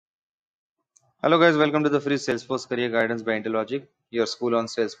Hello guys, welcome to the free Salesforce career guidance by Intellogic, your school on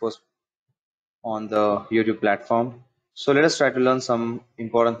Salesforce on the YouTube platform. So let us try to learn some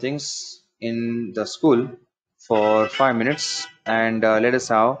important things in the school for 5 minutes and let us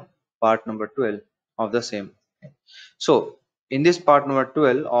have part number 12 of the same. So in this part number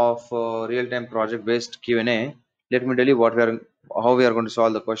 12 of real-time project based Q&A, let me tell you how we are going to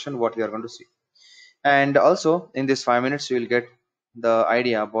solve the question, what we are going to see. And also in these 5 minutes, you will get the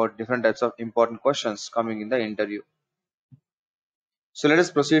idea about different types of important questions coming in the interview. So let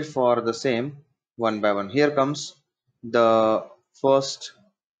us proceed for the same one by one. Here comes the first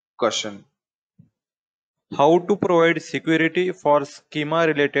question. How to provide security for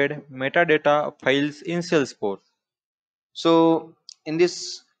schema-related metadata files in Salesforce. So in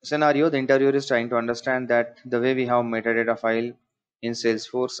this scenario, the interviewer is trying to understand that the way we have metadata file in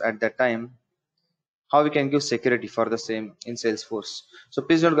Salesforce at that time, how we can give security for the same in Salesforce. So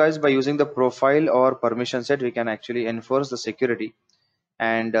please note guys, by using the profile or permission set, we can actually enforce the security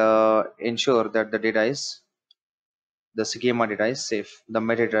and ensure that the schema data is safe, the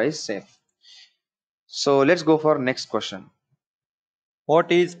metadata is safe. So let's go for next question.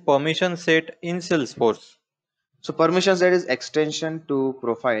 What is permission set in Salesforce? So permission set is extension to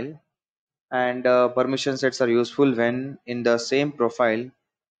profile, and permission sets are useful when in the same profile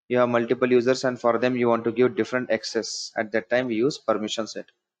you have multiple users and for them you want to give different access. At that time we use permission set.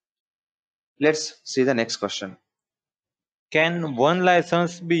 Let's see the next question. Can one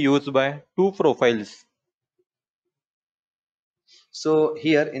license be used by two profiles? So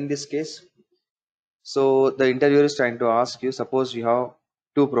here in this case, so the interviewer is trying to ask you, suppose you have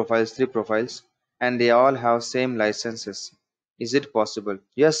two profiles, three profiles, and they all have same licenses. Is it possible?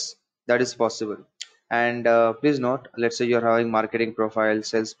 Yes, that is possible. And please note, let's say you're having marketing profile,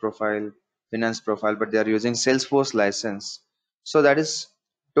 sales profile, finance profile, but they are using Salesforce license. So that is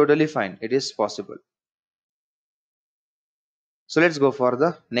totally fine. It is possible. So let's go for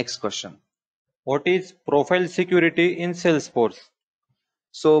the next question. What is profile security in Salesforce?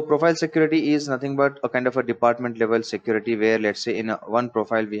 So profile security is nothing but a kind of a department level security where let's say in one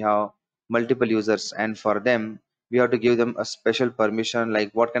profile we have multiple users and for them we have to give them a special permission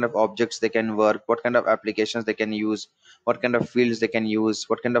like what kind of objects they can work, what kind of applications they can use, what kind of fields they can use,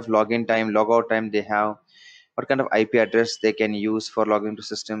 what kind of login time, logout time they have, what kind of IP address they can use for logging to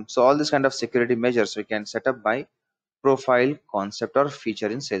system. So all these kind of security measures we can set up by profile concept or feature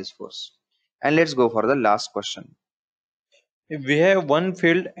in Salesforce. And let's go for the last question. If we have one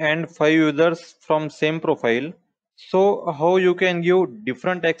field and five users from same profile, so how you can give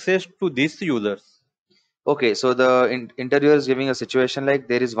different access to these users? Okay, so the interviewer is giving a situation like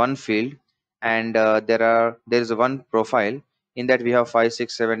there is one field and there is one profile in that we have five,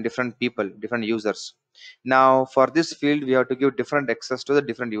 six, seven different people, different users. Now for this field, we have to give different access to the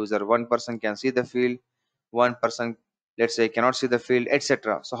different user. One person can see the field, one person, let's say, cannot see the field,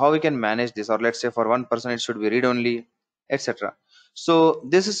 etc. So how we can manage this? Or let's say for one person, it should be read only, etc. So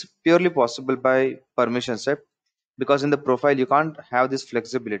this is purely possible by permission set because in the profile you can't have this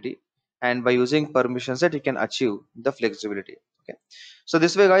flexibility, and by using permission set you can achieve the flexibility. Okay, so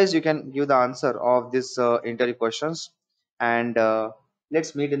this way guys you can give the answer of this interview questions, and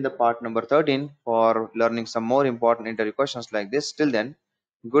let's meet in the part number 13 for learning some more important interview questions like this. Till then,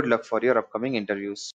 good luck for your upcoming interviews.